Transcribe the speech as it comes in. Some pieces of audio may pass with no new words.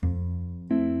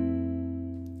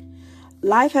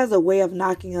Life has a way of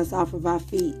knocking us off of our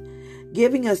feet,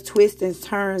 giving us twists and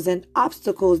turns and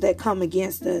obstacles that come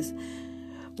against us.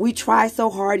 We try so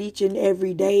hard each and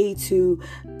every day to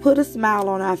put a smile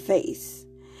on our face.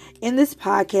 In this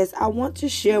podcast, I want to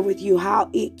share with you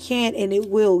how it can and it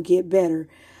will get better.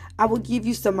 I will give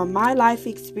you some of my life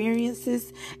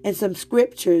experiences and some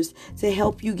scriptures to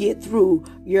help you get through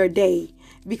your day,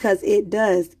 because it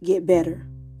does get better.